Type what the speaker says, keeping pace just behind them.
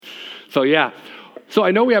So yeah. So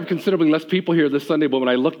I know we have considerably less people here this Sunday, but when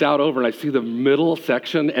I looked out over and I see the middle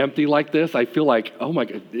section empty like this, I feel like, oh my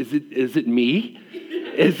God, is it me?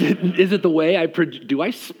 Is it the way do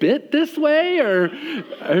I spit this way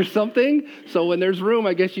or something? So when there's room,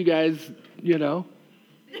 I guess you guys, No.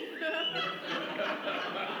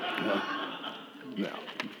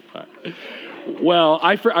 Well,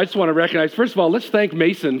 I just want to recognize, first of all, let's thank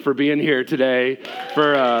Mason for being here today.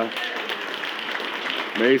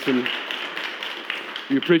 Mason,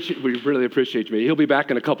 we really appreciate you. He'll be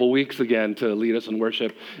back in a couple weeks again to lead us in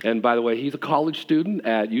worship. And by the way, he's a college student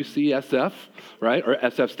at UCSF, right? Or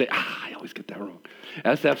SF State. I always get that wrong.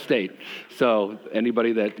 SF State. So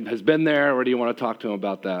anybody that has been there or do you want to talk to him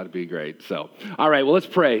about that, it'd be great. So, all right, well, let's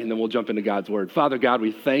pray, and then we'll jump into God's word. Father God,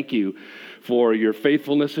 we thank you for your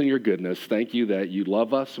faithfulness and your goodness. Thank you that you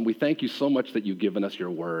love us, and we thank you so much that you've given us your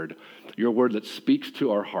word that speaks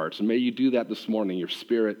to our hearts. And may you do that this morning. Your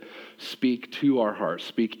Spirit speak to our hearts,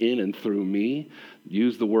 speak in and through me.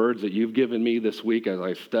 Use the words that you've given me this week as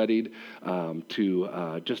I studied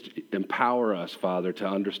to just empower us, Father, to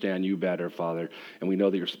understand you better, Father. And we know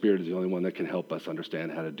that your Spirit is the only one that can help us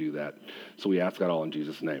understand how to do that. So we ask that all in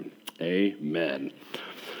Jesus' name. Amen.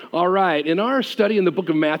 All right, in our study in the book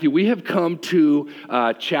of Matthew, we have come to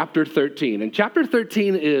chapter 13. And chapter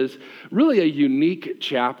 13 is really a unique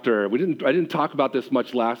chapter. I didn't talk about this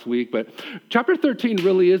much last week, but chapter 13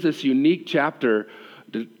 really is this unique chapter.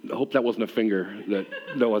 I hope that wasn't a finger.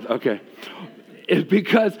 That was, okay.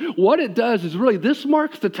 Because what it does is really, this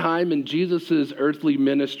marks the time in Jesus' earthly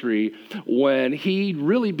ministry when he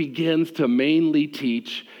really begins to mainly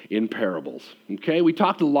teach in parables, okay? We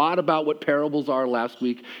talked a lot about what parables are last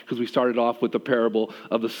week because we started off with the parable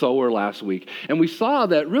of the sower last week. And we saw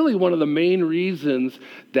that really one of the main reasons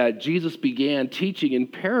that Jesus began teaching in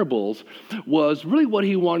parables was really what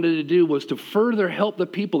he wanted to do was to further help the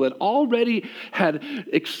people that already had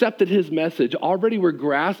accepted his message, already were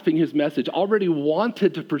grasping his message, already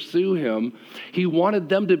wanted to pursue him. He wanted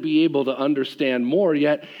them to be able to understand more,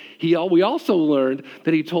 yet we also learned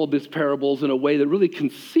that he told these parables in a way that really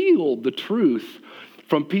concealed the truth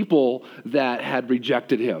from people that had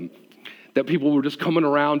rejected him. That people were just coming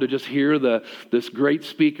around to just hear this great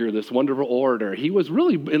speaker, this wonderful orator. He was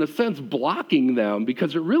really, in a sense, blocking them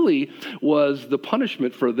because it really was the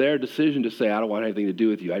punishment for their decision to say, I don't want anything to do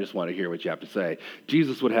with you. I just want to hear what you have to say.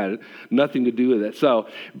 Jesus would have nothing to do with it. So,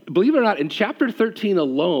 believe it or not, in chapter 13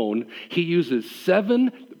 alone, he uses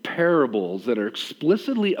 7 parables that are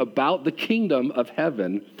explicitly about the kingdom of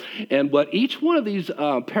heaven. And what each one of these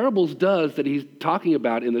parables does that he's talking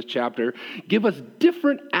about in this chapter give us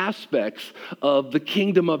different aspects of the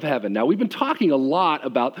kingdom of heaven. Now, we've been talking a lot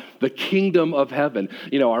about the kingdom of heaven.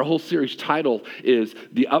 Our whole series title is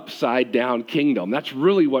The Upside Down Kingdom. That's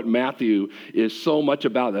really what Matthew is so much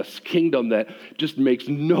about, this kingdom that just makes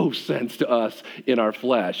no sense to us in our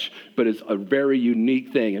flesh, but is a very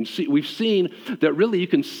unique thing. And we've seen that really you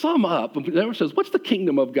can sum up, it says, what's the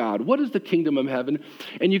kingdom of God? What is the kingdom of heaven?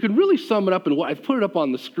 And you can really sum it up, and what I've put it up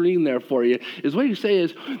on the screen there for you, is what you say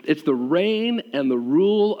is, it's the reign and the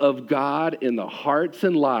rule of God in the hearts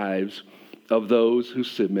and lives of those who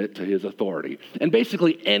submit to his authority. And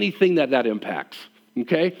basically anything that impacts.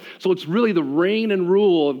 Okay? So it's really the reign and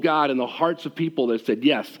rule of God in the hearts of people that said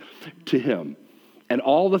yes to him. And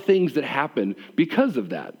all the things that happen because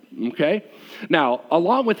of that, okay? Now,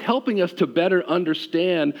 along with helping us to better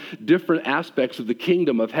understand different aspects of the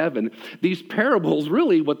kingdom of heaven, these parables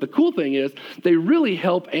really, what the cool thing is, they really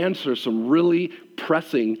help answer some really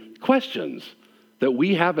pressing questions that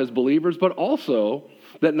we have as believers, but also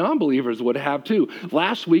that non-believers would have too.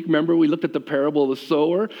 Last week, remember, we looked at the parable of the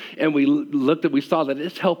sower, and we saw that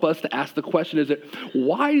this helped us to ask the question,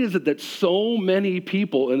 why is it that so many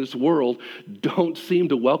people in this world don't seem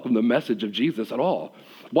to welcome the message of Jesus at all?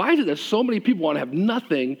 Why is it that so many people want to have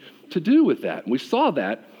nothing to do with that? And we saw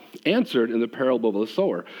that answered in the parable of the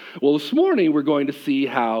sower. Well, this morning, we're going to see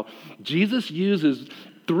how Jesus uses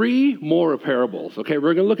 3 more parables, okay?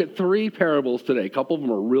 We're going to look at 3 parables today. A couple of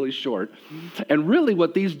them are really short. And really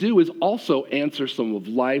what these do is also answer some of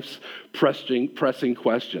life's pressing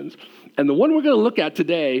questions. And the one we're going to look at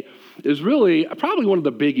today is really probably one of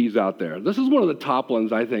the biggies out there. This is one of the top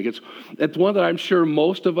ones, I think. It's one that I'm sure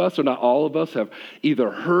most of us, or not all of us, have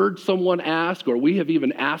either heard someone ask or we have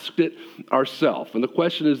even asked it ourselves. And the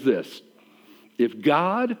question is this: if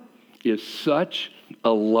God is such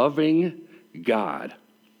a loving God,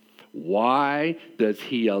 why does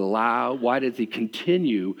he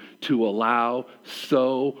continue to allow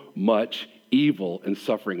so much evil and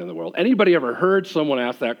suffering in the world? Anybody ever heard someone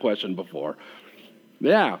ask that question before?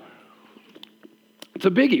 Yeah. It's a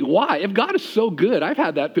biggie. Why? If God is so good, I've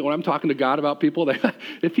had that when I'm talking to God about people,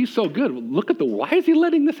 if he's so good, look at why is he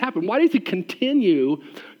letting this happen? Why does he continue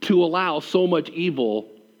to allow so much evil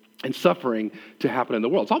and suffering to happen in the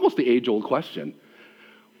world? It's almost the age-old question.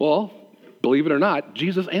 Well, believe it or not,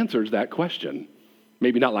 Jesus answers that question.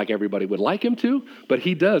 Maybe not like everybody would like him to, but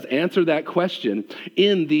he does answer that question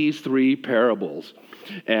in these three parables.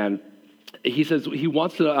 And he says he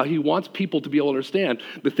wants people to be able to understand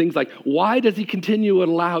the things like, why does he continue to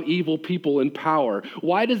allow evil people in power?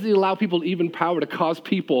 Why does he allow people even power to cause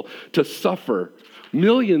people to suffer?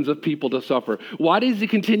 Millions of people to suffer. Why does he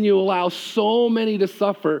continue to allow so many to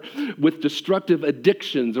suffer with destructive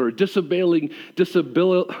addictions or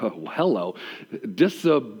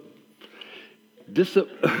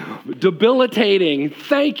debilitating,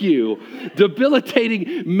 thank you,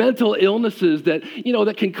 debilitating mental illnesses that,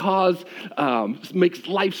 that can cause, makes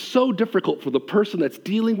life so difficult for the person that's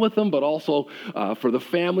dealing with them, but also for the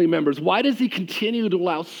family members? Why does he continue to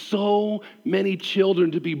allow so many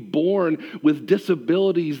children to be born with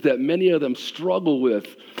disabilities that many of them struggle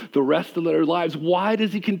with the rest of their lives? Why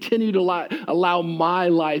does he continue to allow my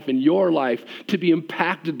life and your life to be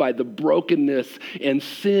impacted by the brokenness and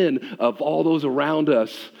sin of all those around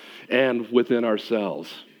us and within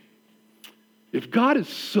ourselves? If God is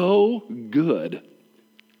so good,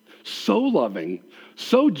 so loving,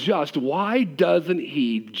 so just, why doesn't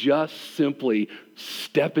he just simply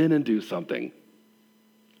step in and do something?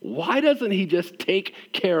 Why doesn't he just take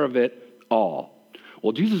care of it all?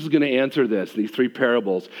 Well, Jesus is going to answer these three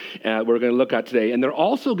parables we're going to look at today. And they're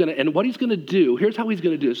also going to, and what he's going to do, here's how he's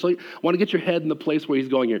going to do it. So I want to get your head in the place where he's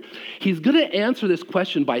going here. He's going to answer this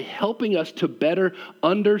question by helping us to better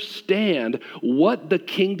understand what the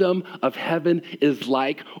kingdom of heaven is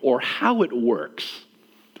like or how it works.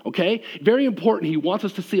 Okay? Very important. He wants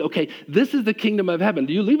us to see, okay, this is the kingdom of heaven.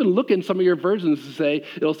 Do you even look in some of your versions to say,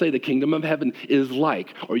 it'll say the kingdom of heaven is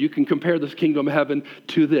like, or you can compare this kingdom of heaven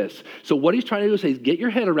to this. So what he's trying to do is say, get your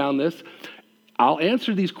head around this. I'll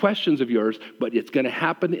answer these questions of yours, but it's going to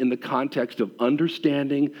happen in the context of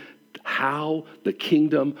understanding how the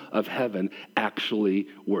kingdom of heaven actually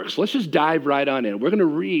works. So let's just dive right on in. We're going to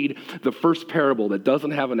read the first parable that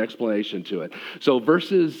doesn't have an explanation to it. So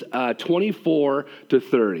verses 24 to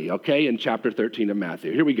 30, okay, in chapter 13 of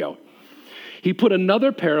Matthew. Here we go. He put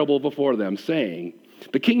another parable before them, saying,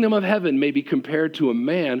 the kingdom of heaven may be compared to a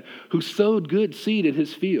man who sowed good seed in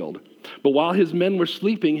his field. But while his men were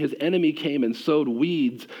sleeping, his enemy came and sowed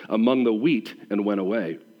weeds among the wheat and went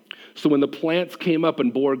away. So when the plants came up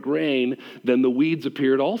and bore grain, then the weeds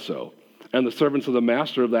appeared also. And the servants of the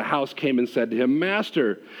master of the house came and said to him,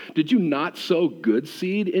 Master, did you not sow good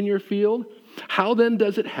seed in your field? How then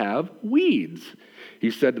does it have weeds?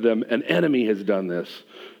 He said to them, an enemy has done this.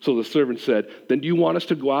 So the servant said, then do you want us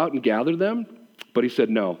to go out and gather them? But he said,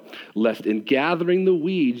 no, lest in gathering the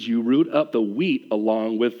weeds you root up the wheat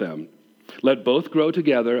along with them. Let both grow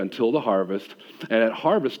together until the harvest, and at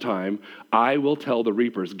harvest time I will tell the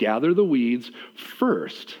reapers, gather the weeds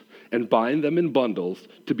first and bind them in bundles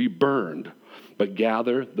to be burned, but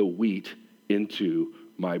gather the wheat into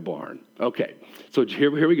my barn. Okay, so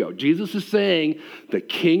here we go. Jesus is saying the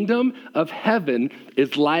kingdom of heaven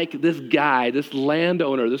is like this guy, this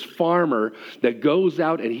landowner, this farmer that goes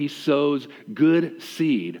out and he sows good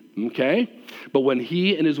seed, okay? But when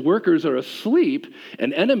he and his workers are asleep,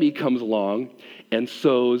 an enemy comes along and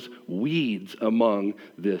sows weeds among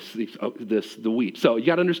the wheat. So you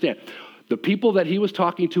got to understand, the people that he was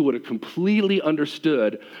talking to would have completely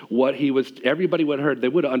understood what everybody would have heard. They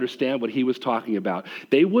would have understood what he was talking about.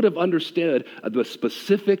 They would have understood the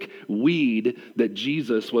specific weed that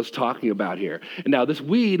Jesus was talking about here. And now this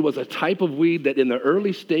weed was a type of weed that in the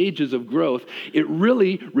early stages of growth, it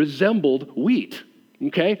really resembled wheat.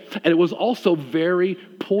 Okay? And it was also very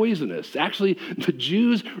poisonous. Actually, the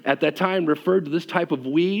Jews at that time referred to this type of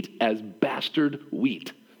wheat as bastard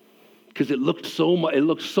wheat, because it looked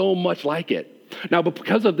so much like it. Now, but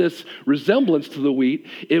because of this resemblance to the wheat,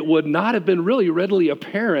 it would not have been really readily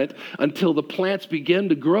apparent until the plants began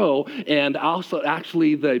to grow and also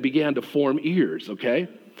actually they began to form ears, okay?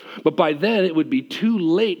 But by then, it would be too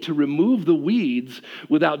late to remove the weeds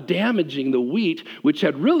without damaging the wheat, which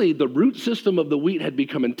had really, the root system of the wheat had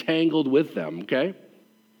become entangled with them, okay?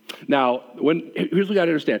 Now, here's what you got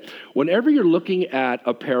to understand. Whenever you're looking at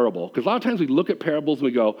a parable, because a lot of times we look at parables and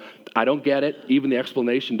we go, I don't get it. Even the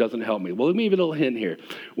explanation doesn't help me. Well, let me give you a little hint here.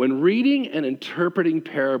 When reading and interpreting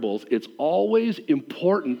parables, it's always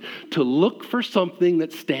important to look for something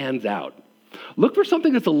that stands out. Look for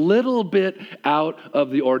something that's a little bit out of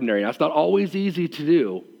the ordinary. Now, it's not always easy to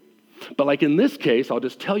do. But like in this case, I'll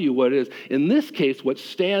just tell you what it is. In this case, what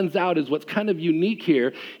stands out is what's kind of unique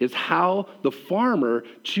here is how the farmer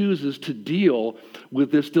chooses to deal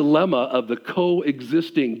with this dilemma of the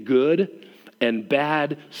coexisting good and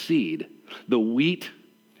bad seed, the wheat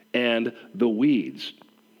and the weeds.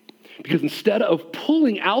 Because instead of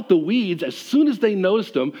pulling out the weeds as soon as they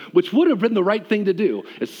noticed them, which would have been the right thing to do,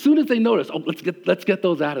 as soon as they noticed, let's get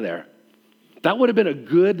those out of there. That would have been a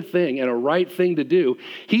good thing and a right thing to do.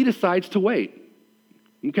 He decides to wait,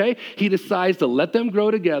 okay? He decides to let them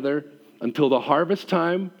grow together until the harvest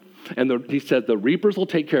time, and he said the reapers will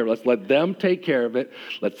take care of it. Let's let them take care of it.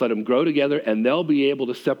 Let's let them grow together, and they'll be able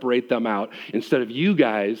to separate them out instead of you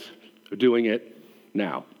guys doing it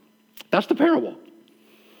now. That's the parable.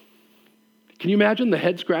 Can you imagine the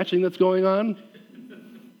head scratching that's going on?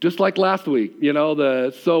 Just like last week,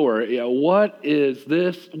 the sower. What is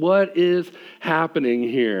this? What is happening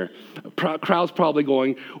here? Crowd's probably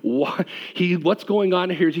going, what's going on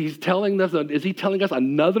here? Is he telling us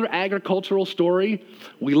another agricultural story?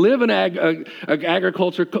 We live in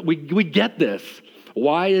agriculture. We get this.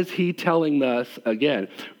 Why is he telling us again?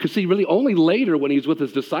 Because see, really only later when he's with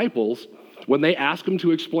his disciples, when they ask him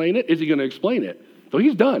to explain it, is he going to explain it? So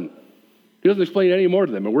he's done. He doesn't explain it any more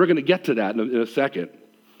to them, and we're going to get to that in a second.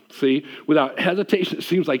 See, without hesitation, it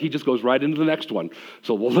seems like he just goes right into the next one.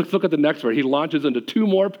 So let's look at the next one. He launches into two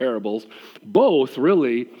more parables, both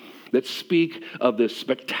really that speak of this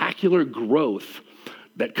spectacular growth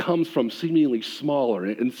that comes from seemingly smaller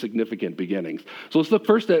and insignificant beginnings. So let's look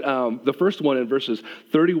first at the first one in verses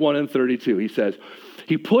 31 and 32. He says,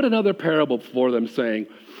 he put another parable before them saying,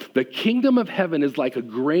 the kingdom of heaven is like a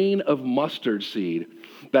grain of mustard seed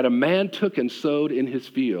that a man took and sowed in his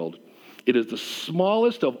field. It is the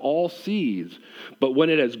smallest of all seeds, but when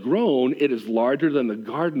it has grown, it is larger than the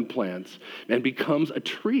garden plants and becomes a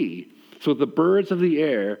tree. So the birds of the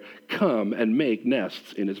air come and make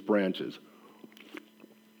nests in its branches.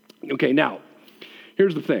 Okay, now,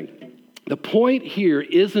 here's the thing. The point here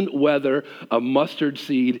isn't whether a mustard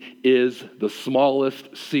seed is the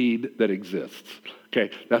smallest seed that exists. Okay,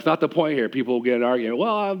 that's not the point here. People get an argument.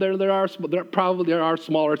 Well, there are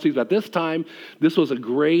smaller seeds. But this time, this was a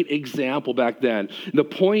great example back then. The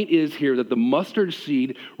point is here that the mustard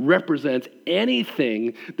seed represents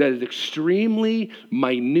anything that is extremely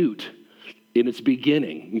minute in its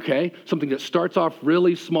beginning, okay? Something that starts off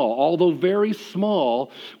really small. Although very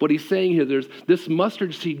small, what he's saying here, this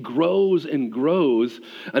mustard seed grows and grows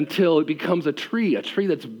until it becomes a tree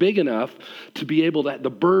that's big enough to be able to, the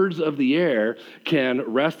birds of the air can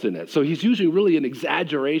rest in it. So he's using really an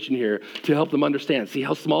exaggeration here to help them understand. See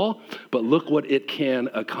how small? But look what it can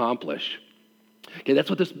accomplish. Okay, that's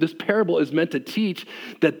what this parable is meant to teach,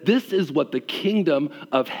 that this is what the kingdom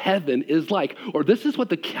of heaven is like, or this is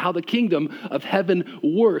how the kingdom of heaven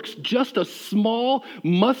works. Just a small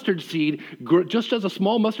mustard seed, just as a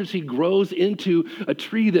small mustard seed grows into a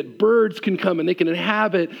tree that birds can come and they can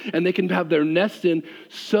inhabit and they can have their nest in,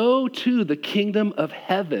 so too the kingdom of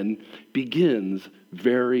heaven begins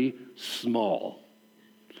very small,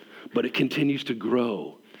 but it continues to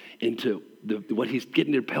grow into what he's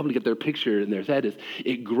getting to help to get their picture in their head is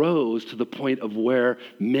it grows to the point of where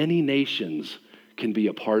many nations can be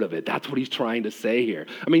a part of it. That's what he's trying to say here.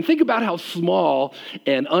 I mean, think about how small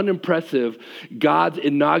and unimpressive God's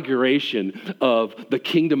inauguration of the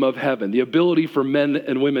kingdom of heaven, the ability for men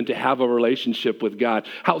and women to have a relationship with God,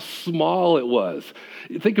 how small it was.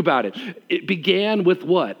 Think about it. It began with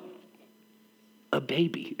what? A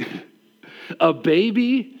baby. A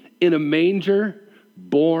baby in a manger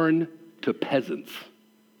born to peasants.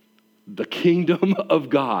 The kingdom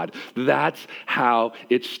of God. That's how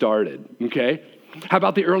it started, okay? How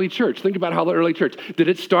about the early church? Think about how the early church, did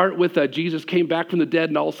it start with Jesus came back from the dead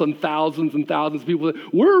and all of a sudden thousands and thousands of people,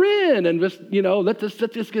 we're in, and just, let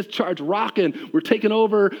this get charged rocking, we're taking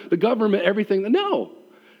over the government, everything. No.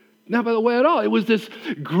 Not by the way at all. It was this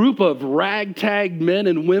group of ragtag men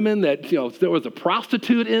and women that, there was a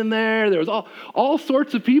prostitute in there. There was all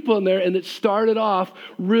sorts of people in there. And it started off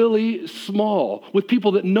really small with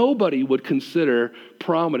people that nobody would consider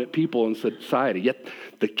prominent people in society. Yet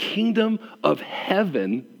the kingdom of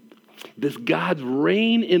heaven, this God's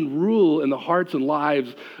reign and rule in the hearts and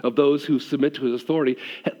lives of those who submit to his authority.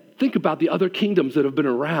 Think about the other kingdoms that have been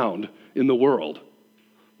around in the world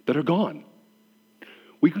that are gone.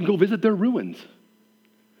 We can go visit their ruins.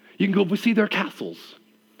 You can go see their castles.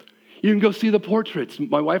 You can go see the portraits.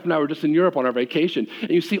 My wife and I were just in Europe on our vacation,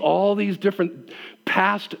 and you see all these different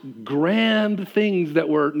past grand things that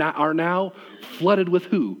are now flooded with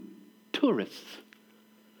who? Tourists.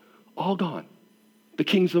 All gone. The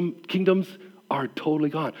kingdoms are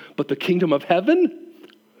totally gone. But the kingdom of heaven,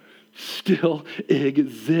 still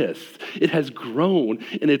exists. It has grown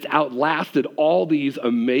and it's outlasted all these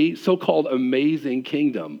so-called amazing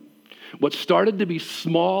kingdom. What started to be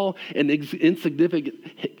small and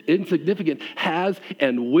insignificant has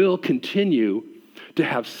and will continue to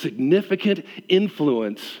have significant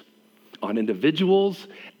influence on individuals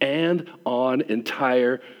and on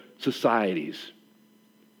entire societies.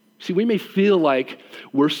 See, we may feel like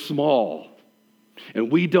we're small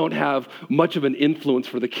and we don't have much of an influence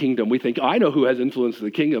for the kingdom. We think, I know who has influence for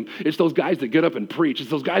the kingdom. It's those guys that get up and preach.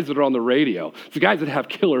 It's those guys that are on the radio. It's the guys that have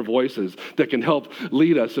killer voices that can help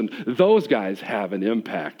lead us. And those guys have an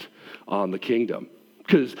impact on the kingdom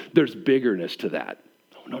because there's biggerness to that.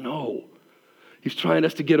 No. He's trying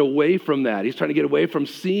us to get away from that. He's trying to get away from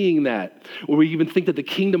seeing that, where we even think that the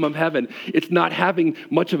kingdom of heaven, it's not having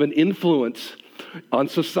much of an influence on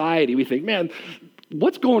society. We think, man,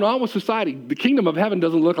 what's going on with society? The kingdom of heaven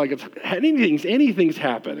doesn't look like anything's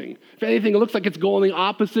happening. If anything, it looks like it's going the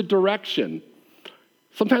opposite direction.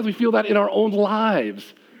 Sometimes we feel that in our own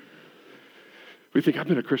lives. We think, I've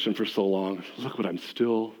been a Christian for so long. Look what I'm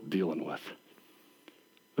still dealing with.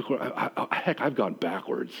 Look what, heck, I've gone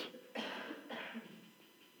backwards.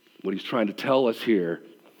 What he's trying to tell us here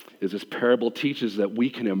is this parable teaches that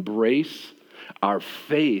we can embrace our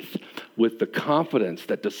faith with the confidence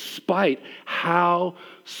that despite how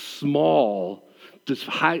small,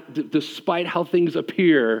 despite how things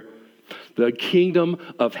appear, the kingdom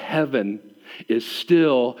of heaven is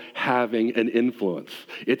still having an influence.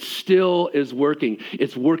 It still is working.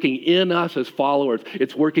 It's working in us as followers.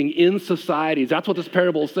 It's working in societies. That's what this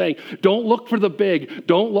parable is saying. Don't look for the big.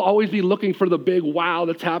 Don't always be looking for the big wow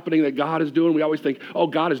that's happening that God is doing. We always think, oh,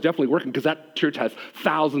 God is definitely working because that church has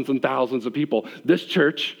thousands and thousands of people. This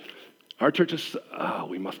church, our church is,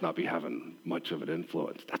 we must not be having much of an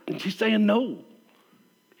influence. He's saying no.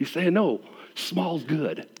 He's saying no. Small's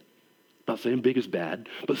good. Not saying big is bad,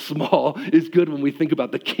 but small is good when we think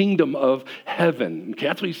about the kingdom of heaven. Okay,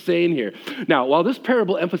 that's what he's saying here. Now, while this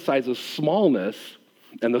parable emphasizes smallness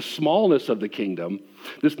and the smallness of the kingdom,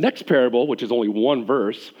 this next parable, which is only one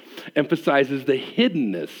verse, emphasizes the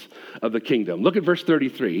hiddenness of the kingdom. Look at verse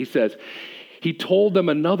 33. He says, he told them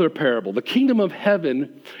another parable. The kingdom of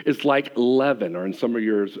heaven is like leaven, or in some of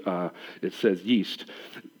yours it says yeast,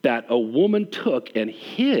 that a woman took and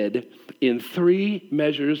hid in 3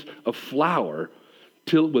 measures of flour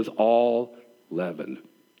till it was all leavened.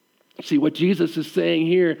 See, what Jesus is saying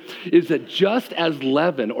here is that just as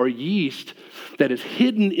leaven or yeast that is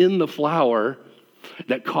hidden in the flour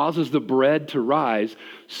that causes the bread to rise,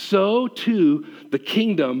 so too the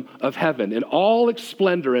kingdom of heaven in all its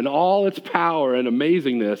splendor and all its power and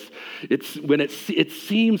amazingness, it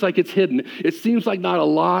seems like it's hidden. It seems like not a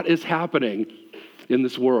lot is happening in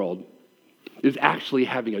this world, is actually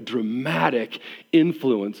having a dramatic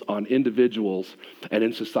influence on individuals and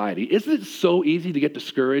in society. Isn't it so easy to get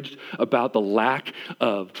discouraged about the lack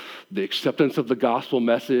of the acceptance of the gospel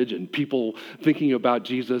message and people thinking about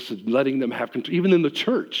Jesus and letting them have control, even in the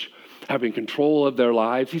church, having control of their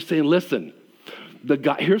lives? He's saying, listen,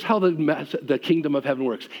 here's how the kingdom of heaven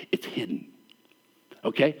works. It's hidden,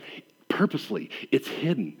 okay? Purposely, it's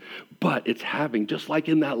hidden, but it's having, just like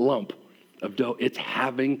in that lump of dough, it's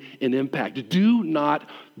having an impact. Do not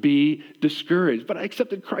be discouraged. But I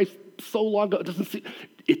accepted Christ so long ago,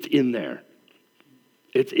 it's in there.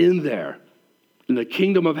 It's in there. And the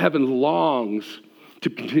kingdom of heaven longs to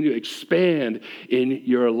continue to expand in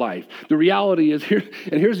your life. The reality is here,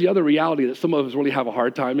 and here's the other reality that some of us really have a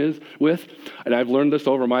hard time with, and I've learned this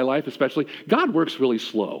over my life especially, God works really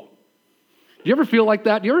slow. Do you ever feel like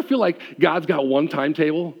that? Do you ever feel like God's got one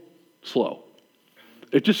timetable? Slow.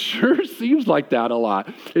 It just sure seems like that a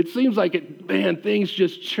lot. It seems like things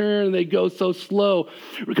just churn, they go so slow.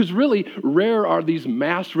 Because really, rare are these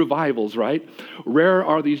mass revivals, right? Rare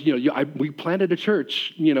are these, we planted a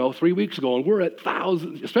church, 3 weeks ago, and we're at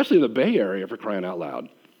thousands, especially in the Bay Area, for crying out loud.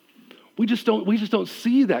 We just don't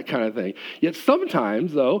see that kind of thing. Yet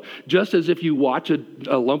sometimes, though, just as if you watch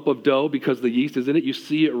a lump of dough because the yeast is in it, you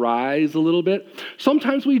see it rise a little bit.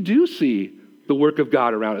 Sometimes we do see the work of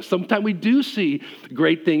God around us. Sometimes we do see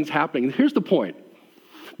great things happening. And here's the point.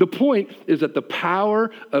 The point is that the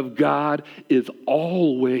power of God is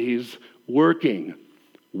always working,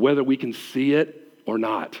 whether we can see it or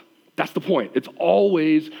not. That's the point. It's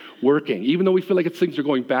always working. Even though we feel like things are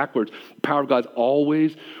going backwards, the power of God's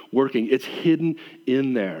always working. It's hidden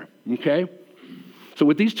in there, okay? So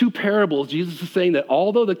with these two parables, Jesus is saying that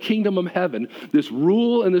although the kingdom of heaven, this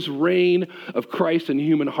rule and this reign of Christ in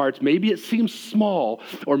human hearts, maybe it seems small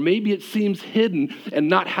or maybe it seems hidden and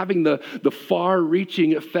not having the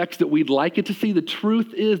far-reaching effects that we'd like it to see, the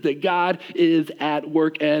truth is that God is at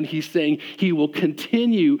work, and he's saying he will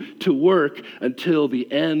continue to work until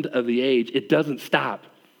the end of the age. It doesn't stop.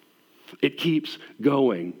 It keeps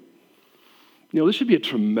going. This should be a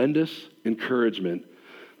tremendous encouragement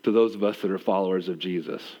to those of us that are followers of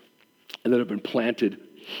Jesus and that have been planted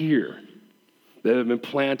here, that have been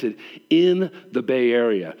planted in the Bay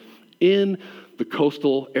Area, in the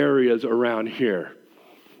coastal areas around here.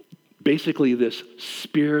 Basically, this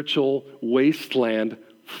spiritual wasteland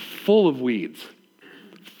full of weeds.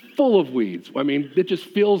 Full of weeds. I mean, it just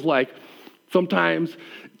feels like sometimes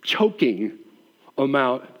choking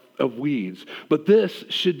amount of weeds. But this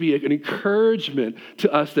should be an encouragement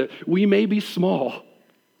to us that we may be small,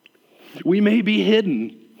 we may be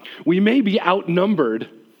hidden, we may be outnumbered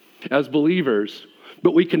as believers,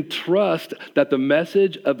 but we can trust that the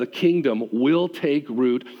message of the kingdom will take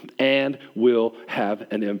root and will have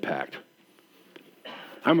an impact.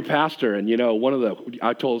 I'm a pastor, and I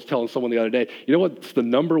was telling someone the other day, what's the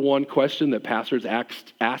number one question that pastors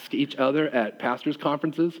ask each other at pastors'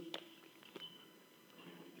 conferences?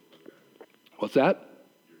 What's that?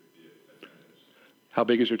 How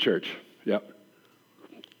big is your church? Yep.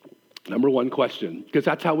 Number one question, because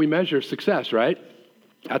that's how we measure success, right?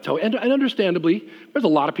 That's how, and understandably, there's a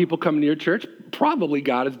lot of people coming to your church. Probably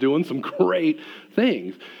God is doing some great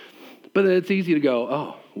things. But then it's easy to go,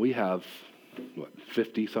 oh, we have,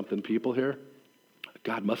 50-something people here?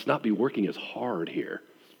 God must not be working as hard here.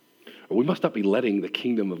 Or we must not be letting the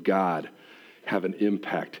kingdom of God have an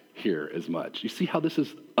impact here as much. You see how this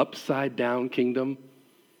is upside down kingdom?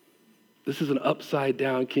 This is an upside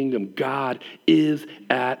down kingdom. God is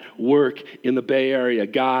at work in the Bay Area.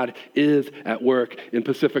 God is at work in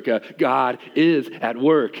Pacifica. God is at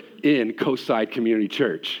work in Coastside Community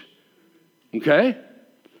Church. Okay?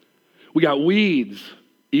 We got weeds.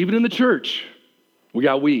 Even in the church, we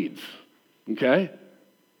got weeds. Okay?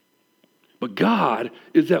 But God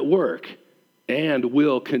is at work and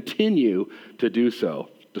will continue to do so.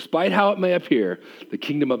 Despite how it may appear, the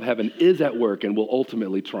kingdom of heaven is at work and will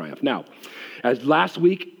ultimately triumph. Now, as last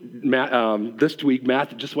week, this week,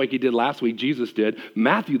 Matthew, just like he did last week, Jesus did,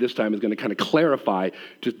 Matthew this time is going to kind of clarify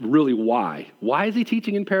just really why. Why is he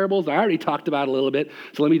teaching in parables? I already talked about it a little bit,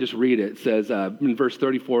 so let me just read it. It says in verse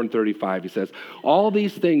 34 and 35, he says, all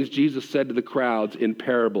these things Jesus said to the crowds in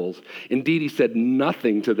parables. Indeed, he said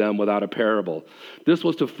nothing to them without a parable. This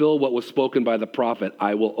was to fill what was spoken by the prophet.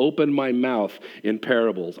 I will open my mouth in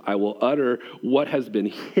parables. I will utter what has been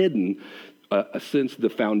hidden since the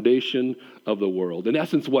foundation of the world. In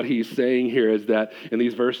essence, what he's saying here is that in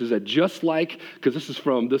these verses that just like, because this is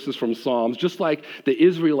from Psalms, just like the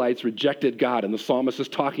Israelites rejected God, and the psalmist is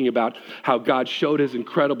talking about how God showed his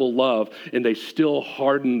incredible love, and they still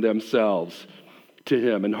hardened themselves to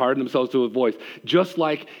him and hardened themselves to his voice. Just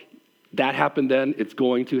like that happened then, it's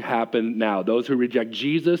going to happen now. Those who reject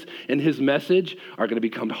Jesus and his message are going to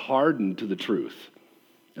become hardened to the truth.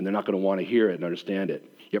 And they're not going to want to hear it and understand it.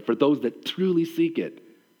 Yet for those that truly seek it,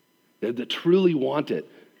 that truly want it,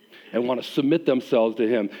 and want to submit themselves to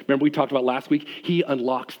him. Remember we talked about last week? He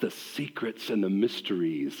unlocks the secrets and the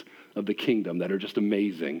mysteries of the kingdom that are just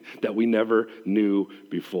amazing, that we never knew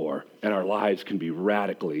before. And our lives can be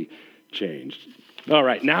radically changed. All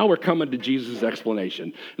right, now we're coming to Jesus'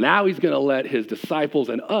 explanation. Now he's going to let his disciples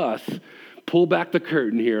and us pull back the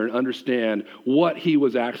curtain here and understand what he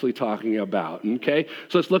was actually talking about, okay?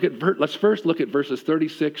 So let's first look at verses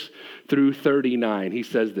 36 through 39. He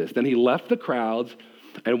says this, then he left the crowds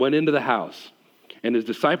and went into the house. And his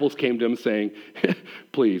disciples came to him saying,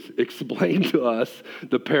 please explain to us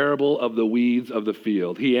the parable of the weeds of the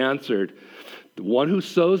field. He answered, the one who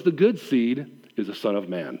sows the good seed is the Son of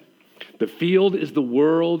Man. The field is the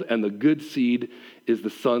world, and the good seed is the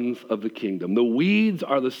sons of the kingdom. The weeds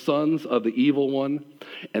are the sons of the evil one,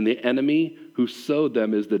 and the enemy who sowed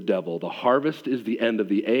them is the devil. The harvest is the end of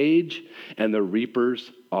the age, and the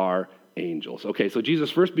reapers are angels. Okay, so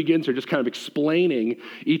Jesus first begins here just kind of explaining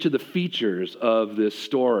each of the features of this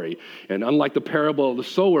story. And unlike the parable of the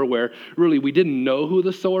sower, where really we didn't know who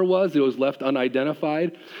the sower was, it was left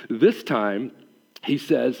unidentified, this time he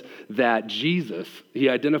says that Jesus, he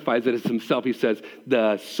identifies it as himself. He says,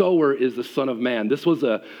 the sower is the Son of Man. This was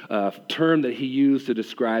a term that he used to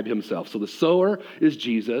describe himself. So the sower is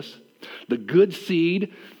Jesus. The good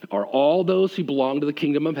seed are all those who belong to the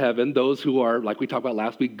kingdom of heaven, those who are, like we talked about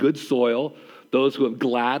last week, good soil, those who have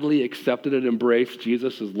gladly accepted and embraced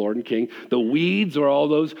Jesus as Lord and King. The weeds are all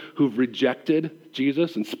those who've rejected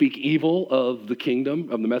Jesus, and speak evil of the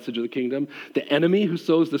kingdom, of the message of the kingdom. The enemy who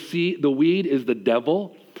sows the weed is the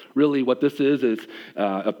devil. Really what this is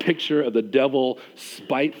a picture of the devil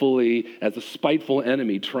as a spiteful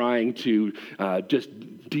enemy trying to just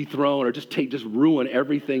dethrone or just ruin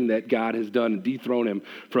everything that God has done and dethrone him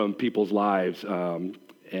from people's lives.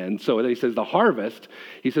 And so then he says the harvest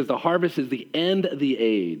is the end of the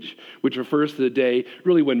age, which refers to the day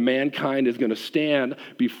really when mankind is going to stand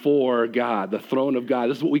before God, the throne of God.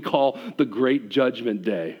 This is what we call the great judgment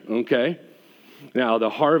day, okay? Now the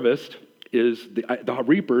harvest is, the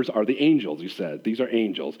reapers are the angels, you said. These are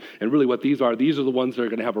angels. And really what these are the ones that are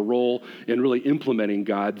going to have a role in really implementing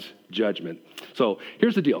God's judgment. So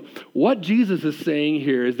here's the deal. What Jesus is saying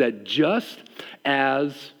here is that just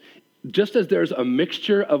as there's a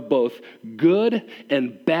mixture of both good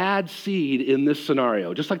and bad seed in this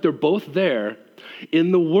scenario, just like they're both there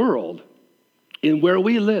in the world, in where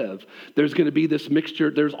we live, there's going to be this mixture.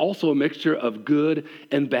 There's also a mixture of good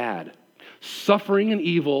and bad, suffering and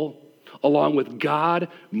evil, along with God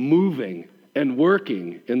moving and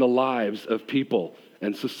working in the lives of people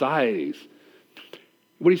and societies.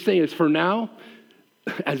 What he's saying is, for now,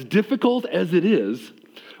 as difficult as it is,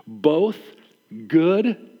 both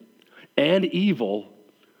good and evil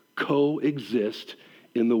coexist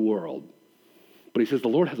in the world. But he says the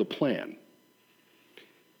Lord has a plan.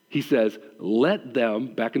 He says, let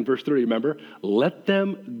them, back in verse 30, remember, let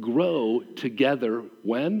them grow together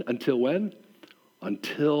when? Until when?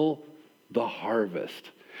 Until the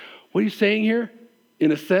harvest. What are you saying here?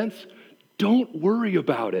 In a sense, don't worry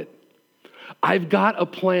about it. I've got a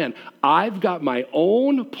plan. I've got my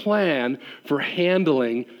own plan for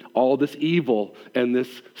handling all this evil and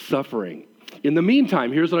this suffering. In the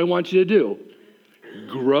meantime, here's what I want you to do.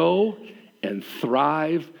 Grow and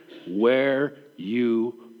thrive where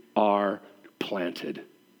you are planted.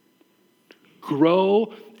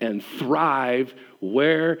 Grow and thrive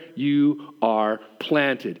where you are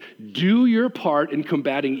planted. Do your part in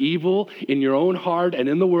combating evil in your own heart and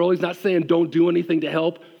in the world. He's not saying don't do anything to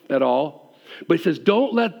help at all. But he says,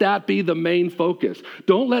 don't let that be the main focus.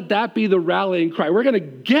 Don't let that be the rallying cry. We're going to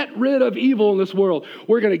get rid of evil in this world.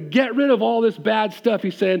 We're going to get rid of all this bad stuff.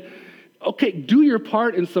 He's saying, okay, do your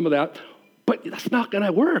part in some of that, but that's not going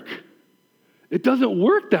to work. It doesn't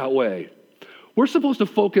work that way. We're supposed to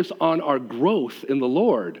focus on our growth in the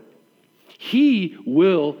Lord. He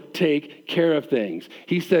will take care of things.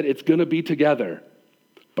 He said it's going to be together,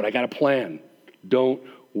 but I got a plan. Don't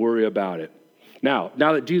worry about it. Now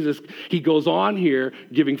that Jesus, he goes on here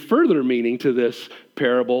giving further meaning to this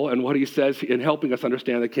parable and what he says in helping us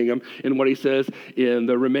understand the kingdom and what he says in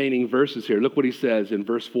the remaining verses here. Look what he says in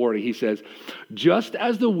verse 40. He says, just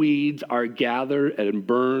as the weeds are gathered and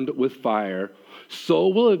burned with fire, so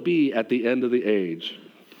will it be at the end of the age.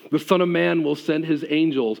 The Son of Man will send his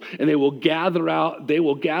angels, and they will gather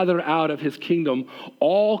out of his kingdom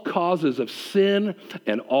all causes of sin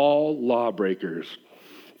and all lawbreakers.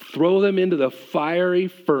 Throw them into the fiery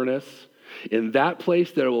furnace. In that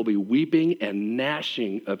place there will be weeping and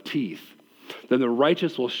gnashing of teeth. Then the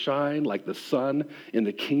righteous will shine like the sun in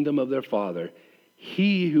the kingdom of their Father.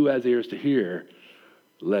 He who has ears to hear,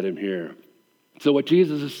 let him hear. So what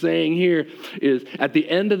Jesus is saying here is at the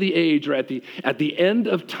end of the age, or at the end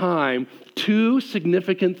of time, two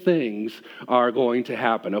significant things are going to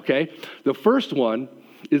happen, okay? The first one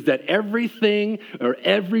is that everything or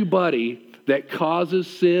everybody that causes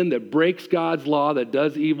sin, that breaks God's law, that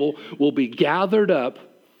does evil, will be gathered up,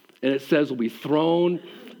 and it says will be thrown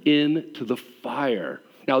into the fire.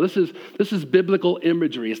 Now, this is biblical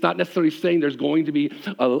imagery. It's not necessarily saying there's going to be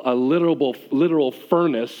a literal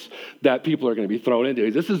furnace that people are going to be thrown into.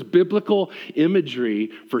 This is biblical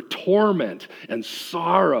imagery for torment and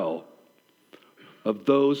sorrow of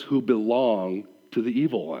those who belong to the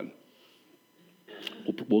evil one.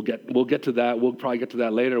 We'll get to that. We'll probably get to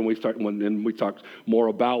that later when we talk more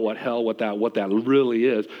about what that really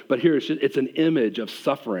is. But here it's an image of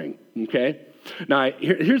suffering. Okay. Now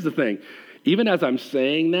here's the thing. Even as I'm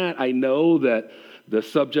saying that, I know that the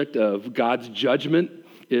subject of God's judgment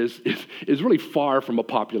is really far from a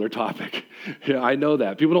popular topic. Yeah, I know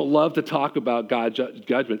that. People don't love to talk about God's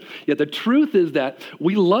judgment. Yet the truth is that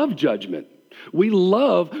we love judgment. We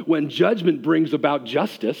love when judgment brings about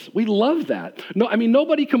justice. We love that.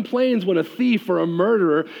 Nobody complains when a thief or a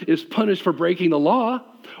murderer is punished for breaking the law.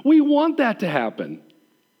 We want that to happen.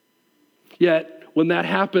 Yet when that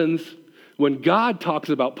happens, when God talks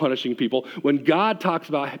about punishing people, when God talks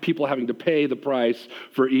about people having to pay the price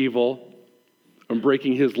for evil and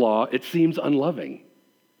breaking his law, it seems unloving.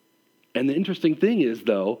 And the interesting thing is,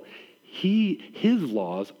 though, his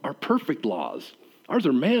laws are perfect laws. Ours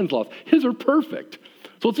are man's laws. His are perfect.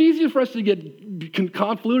 So it's easy for us to get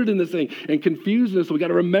convoluted in this thing and confused in this. So we got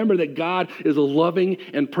to remember that God is a loving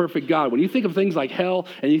and perfect God. When you think of things like hell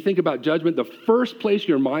and you think about judgment, the first place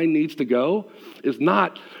your mind needs to go is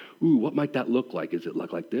not, ooh, what might that look like? Is it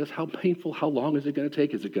look like this? How painful? How long is it going to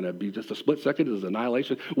take? Is it going to be just a split second? Is it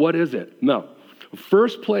annihilation? What is it? No.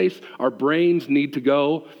 First place our brains need to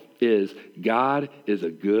go is God is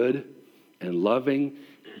a good and loving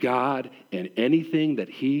God, and anything that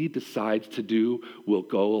he decides to do will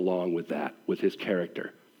go along with that, with his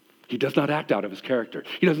character. He does not act out of his character.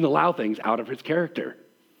 He doesn't allow things out of his character.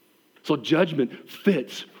 So judgment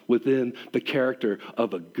fits within the character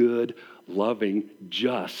of a good, loving,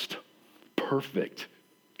 just, perfect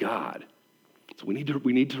God. So we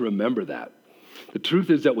need to remember that. The truth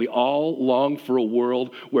is that we all long for a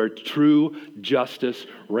world where true justice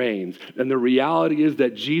reigns. And the reality is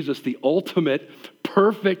that Jesus, the ultimate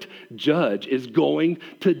perfect judge, is going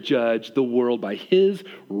to judge the world by his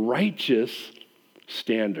righteous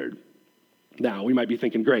standard. Now, we might be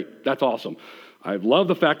thinking, great, that's awesome. I love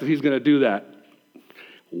the fact that he's going to do that.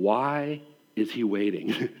 Why is he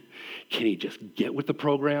waiting? Can he just get with the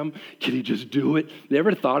program? Can he just do it? You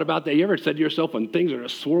ever thought about that? You ever said to yourself when things are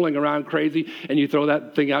swirling around crazy and you throw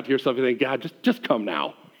that thing out to yourself, you think, God, just come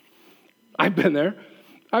now. I've been there.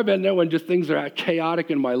 I've been there when just things are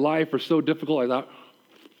chaotic in my life or so difficult. I thought,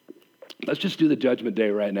 let's just do the judgment day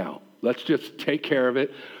right now. Let's just take care of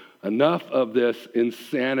it. Enough of this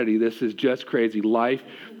insanity. This is just crazy. Life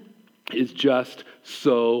is just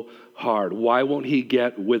so hard. Why won't he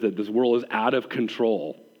get with it? This world is out of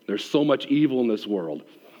control. There's so much evil in this world.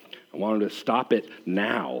 I want him to stop it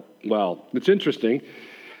now. Well, it's interesting.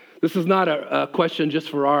 This is not a question just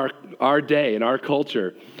for our day and our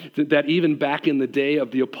culture. That even back in the day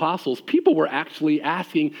of the apostles, people were actually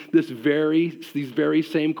asking these very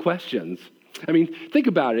same questions. I mean, think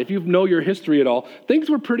about it. If you know your history at all, things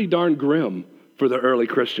were pretty darn grim for the early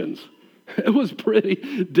Christians. It was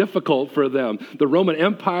pretty difficult for them. The Roman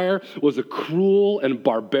Empire was a cruel and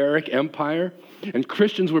barbaric empire, and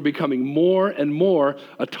Christians were becoming more and more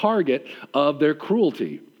a target of their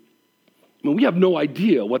cruelty. I mean, we have no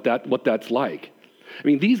idea what that's like. I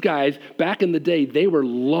mean, these guys, back in the day, they were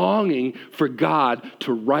longing for God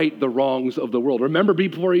to right the wrongs of the world. Remember,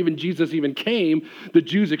 before even Jesus even came, the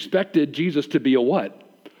Jews expected Jesus to be a what?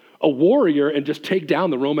 A warrior and just take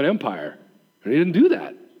down the Roman Empire. And he didn't do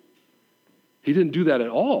that. He didn't do that at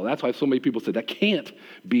all. That's why so many people said that can't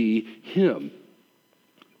be him.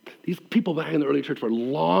 These people back in the early church were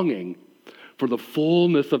longing for the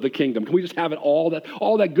fullness of the kingdom. Can we just have it all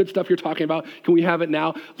that good stuff you're talking about? Can we have it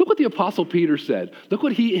now? Look what the Apostle Peter said. Look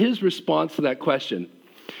what his response to that question.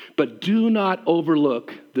 But do not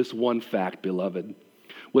overlook this one fact, beloved.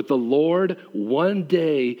 With the Lord, one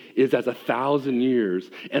day is as 1,000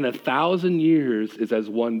 years, and 1,000 years is as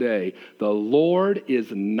one day. The Lord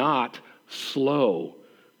is not slow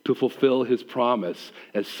to fulfill his promise,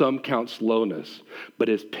 as some count slowness, but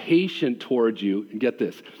is patient towards you, and get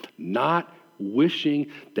this, not wishing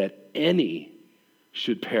that any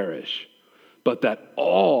should perish, but that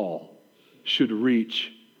all should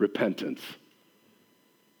reach repentance.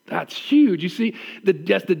 That's huge. You see,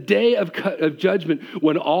 that's the day of judgment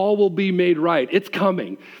when all will be made right. It's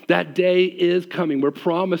coming. That day is coming. We're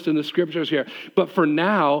promised in the scriptures here. But for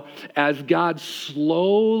now, as God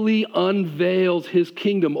slowly unveils his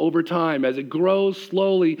kingdom over time, as it grows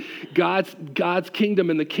slowly, God's kingdom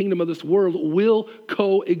and the kingdom of this world will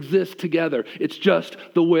coexist together. It's just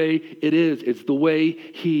the way it is. It's the way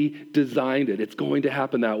he designed it. It's going to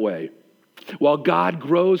happen that way. While God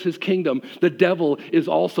grows his kingdom, the devil is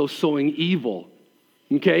also sowing evil,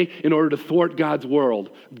 okay, in order to thwart God's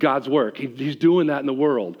work. He's doing that in the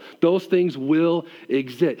world. Those things will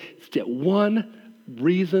exist. It's yet one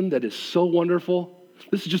reason that is so wonderful.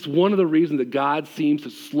 This is just one of the reasons that God seems to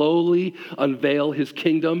slowly unveil his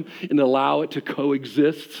kingdom and allow it to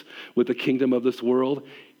coexist with the kingdom of this world,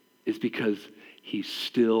 is because he's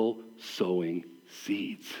still sowing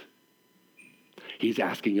seeds. He's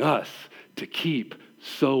asking us to keep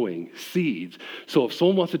sowing seeds. So if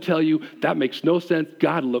someone wants to tell you that makes no sense,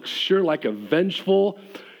 God looks sure like a vengeful,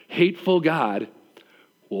 hateful God,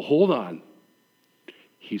 well, hold on.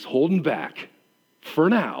 He's holding back for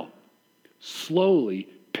now, slowly,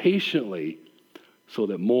 patiently, so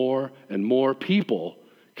that more and more people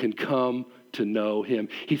can come to know him.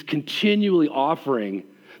 He's continually offering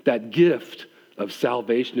that gift of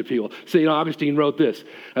salvation to people. St. Augustine wrote this.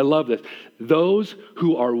 I love this. Those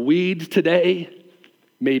who are weeds today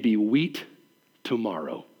may be wheat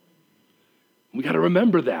tomorrow. We got to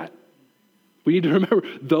remember that. We need to remember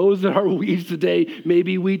those that are weeds today may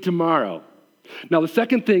be wheat tomorrow. Now, the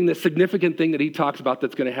second thing, the significant thing that he talks about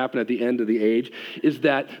that's going to happen at the end of the age is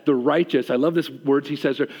that the righteous, I love this words he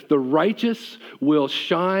says there, the righteous will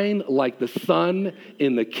shine like the sun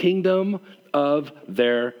in the kingdom of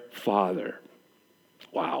their Father.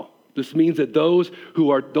 Wow. This means that those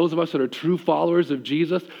of us that are true followers of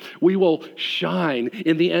Jesus, we will shine.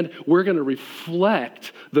 In the end, we're going to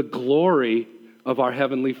reflect the glory of our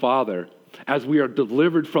Heavenly Father as we are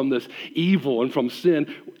delivered from this evil and from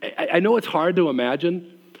sin. I know it's hard to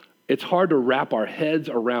imagine. It's hard to wrap our heads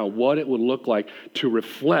around what it would look like to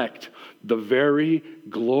reflect the very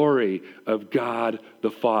glory of God the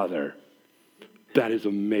Father. That is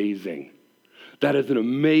amazing. That is an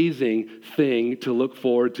amazing thing to look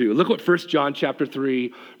forward to. Look what 1 John chapter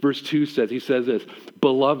 3, verse 2 says. He says this,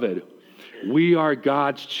 "Beloved, we are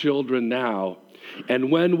God's children now, and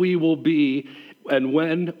when what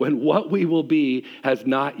we will be has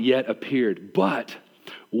not yet appeared. But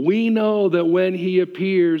we know that when he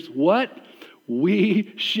appears, what?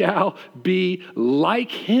 We shall be like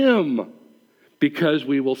him, because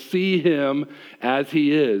we will see him as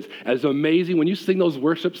he is." As amazing, when you sing those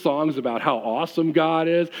worship songs about how awesome God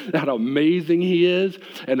is, how amazing he is,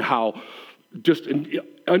 and how just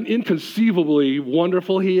inconceivably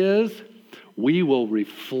wonderful he is, we will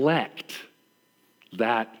reflect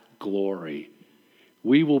that glory.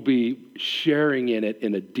 We will be sharing in it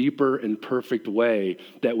in a deeper and perfect way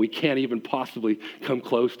that we can't even possibly come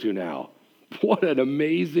close to now. What an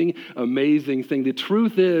amazing, amazing thing. The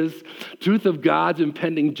truth of God's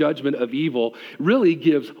impending judgment of evil really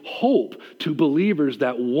gives hope to believers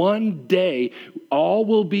that one day all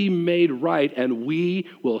will be made right and we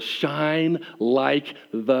will shine like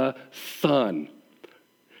the sun.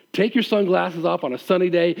 Take your sunglasses off on a sunny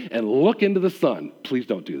day and look into the sun. Please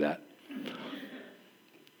don't do that.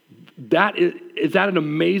 Is that an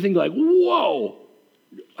amazing, like, whoa,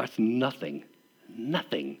 that's nothing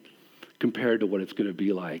compared to what it's going to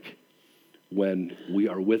be like when we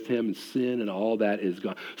are with him and sin and all that is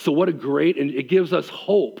gone. So what a great, and it gives us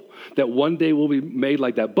hope that one day we'll be made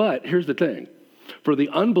like that. But here's the thing. For the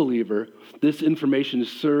unbeliever, this information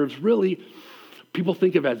serves really, people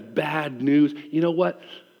think of as bad news. You know what?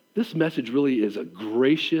 This message really is a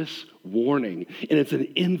gracious warning, and it's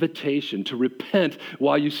an invitation to repent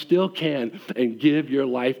while you still can and give your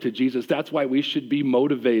life to Jesus. That's why we should be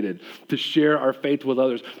motivated to share our faith with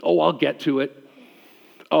others. Oh, I'll get to it.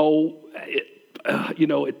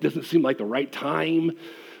 It doesn't seem like the right time.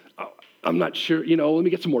 I'm not sure, let me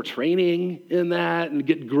get some more training in that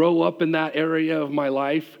and grow up in that area of my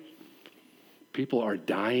life. People are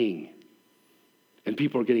dying. And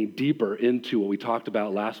people are getting deeper into what we talked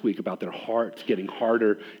about last week about their hearts getting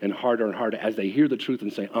harder and harder and harder as they hear the truth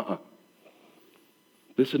and say,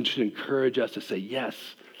 This should encourage us to say, yes,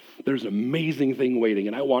 there's an amazing thing waiting,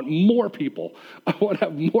 and I want more people. I want to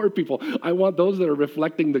have more people. I want those that are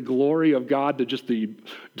reflecting the glory of God to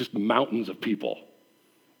just mountains of people.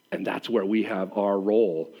 And that's where we have our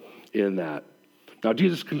role in that. Now,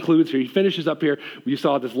 Jesus concludes here. He finishes up here. You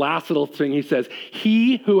saw this last little thing. He says,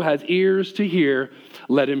 "He who has ears to hear,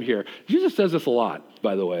 let him hear." Jesus says this a lot,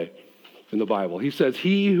 by the way, in the Bible. He says,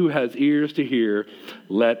 "He who has ears to hear,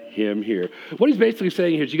 let him hear." What he's basically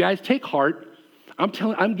saying here is, you guys, take heart.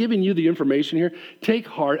 I'm giving you the information here. Take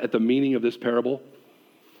heart at the meaning of this parable.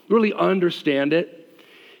 Really understand it.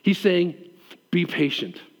 He's saying, be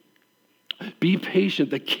patient. Be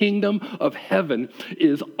patient. The kingdom of heaven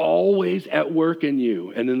is always at work in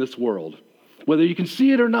you and in this world. Whether you can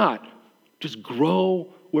see it or not, just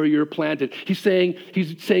grow where you're planted. He's saying,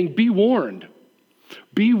 be warned.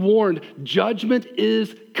 Be warned. Judgment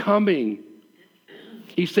is coming.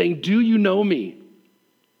 He's saying, do you know me?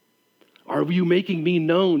 Are you making me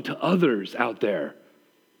known to others out there?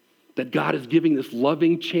 That God is giving this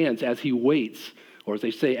loving chance as he waits, or as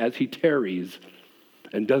they say, as he tarries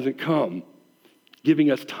and doesn't come,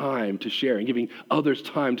 giving us time to share and giving others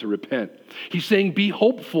time to repent. He's saying, be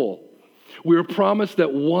hopeful. We are promised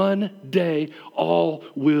that one day all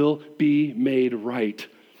will be made right.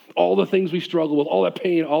 All the things we struggle with, all that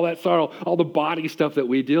pain, all that sorrow, all the body stuff that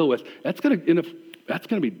we deal with, that's going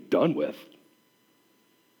to be done with.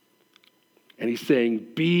 And he's saying,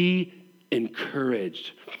 be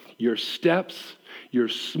encouraged. Your steps, your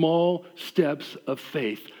small steps of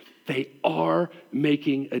faith, they are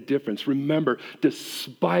making a difference. Remember,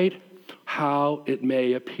 despite how it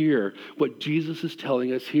may appear, what Jesus is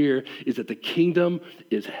telling us here is that the kingdom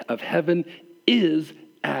of heaven is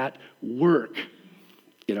at work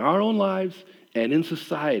in our own lives and in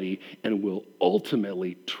society and will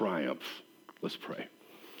ultimately triumph. Let's pray.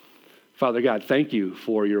 Father God, thank you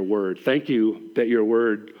for your word. Thank you that your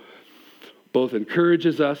word both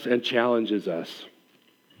encourages us and challenges us.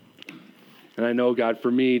 And I know, God,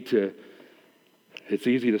 for me it's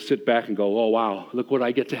easy to sit back and go, oh, wow, look what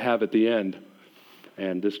I get to have at the end.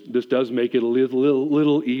 And this does make it a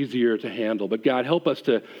little easier to handle. But God, help us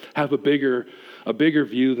to have a bigger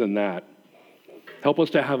view than that. Help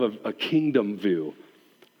us to have a kingdom view.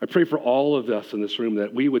 I pray for all of us in this room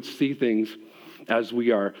that we would see things as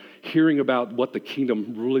we are hearing about what the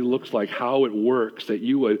kingdom really looks like, how it works, that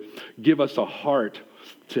you would give us a heart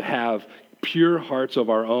to have pure hearts of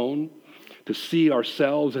our own, to see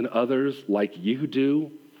ourselves and others like you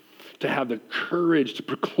do, to have the courage to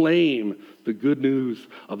proclaim the good news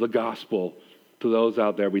of the gospel to those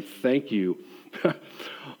out there. We thank you.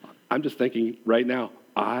 I'm just thinking right now,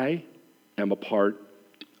 I am a part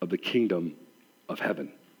of the kingdom of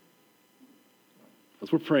heaven.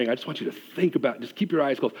 As we're praying, I just want you to think about, just keep your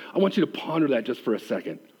eyes closed. I want you to ponder that just for a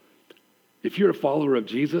second. If you're a follower of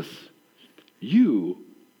Jesus, you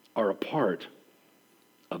are a part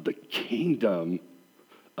of the kingdom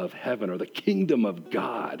of heaven or the kingdom of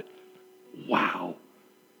God. Wow,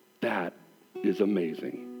 that is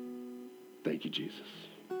amazing. Thank you, Jesus.